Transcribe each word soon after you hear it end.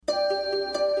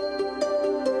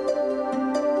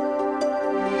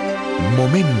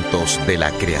Momentos de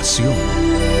la creación.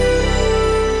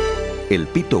 El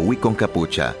pitohui con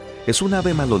capucha es un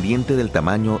ave maloliente del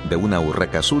tamaño de una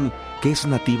urraca azul que es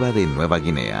nativa de Nueva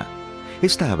Guinea.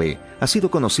 Esta ave ha sido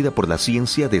conocida por la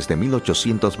ciencia desde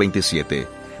 1827,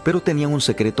 pero tenía un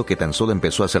secreto que tan solo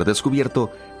empezó a ser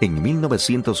descubierto en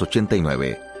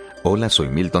 1989. Hola, soy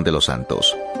Milton de los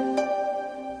Santos.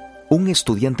 Un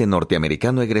estudiante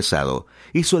norteamericano egresado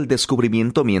hizo el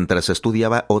descubrimiento mientras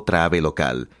estudiaba otra ave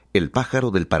local, el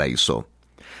pájaro del paraíso.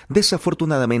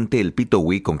 Desafortunadamente, el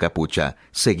pitohui con capucha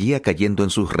seguía cayendo en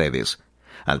sus redes.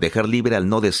 Al dejar libre al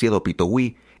no deseado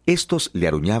pitohui, estos le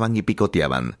aruñaban y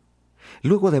picoteaban.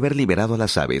 Luego de haber liberado a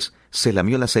las aves, se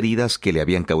lamió las heridas que le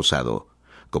habían causado.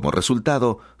 Como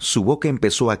resultado, su boca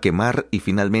empezó a quemar y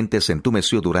finalmente se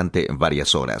entumeció durante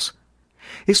varias horas.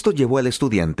 Esto llevó al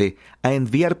estudiante a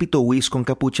enviar pitohuis con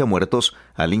capucha muertos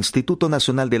al Instituto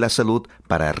Nacional de la Salud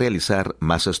para realizar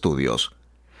más estudios.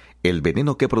 El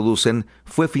veneno que producen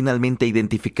fue finalmente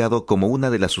identificado como una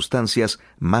de las sustancias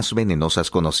más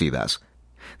venenosas conocidas.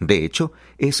 De hecho,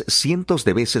 es cientos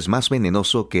de veces más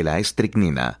venenoso que la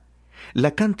estricnina.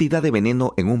 La cantidad de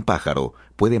veneno en un pájaro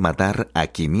puede matar a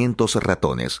 500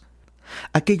 ratones.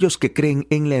 Aquellos que creen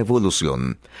en la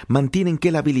evolución mantienen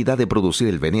que la habilidad de producir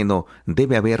el veneno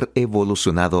debe haber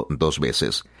evolucionado 2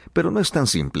 veces. Pero no es tan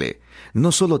simple.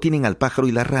 No solo tienen al pájaro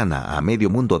y la rana a medio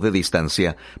mundo de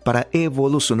distancia para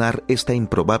evolucionar esta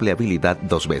improbable habilidad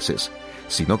 2 veces,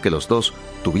 sino que los dos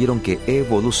tuvieron que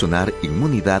evolucionar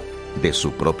inmunidad de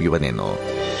su propio veneno.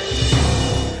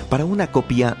 Para una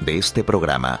copia de este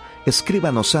programa,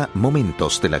 escríbanos a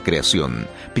Momentos de la Creación,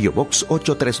 P.O. Box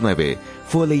 839,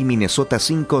 Foley, Minnesota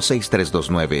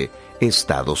 56329,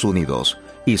 Estados Unidos,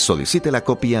 y solicite la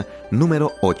copia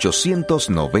número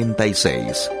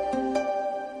 896.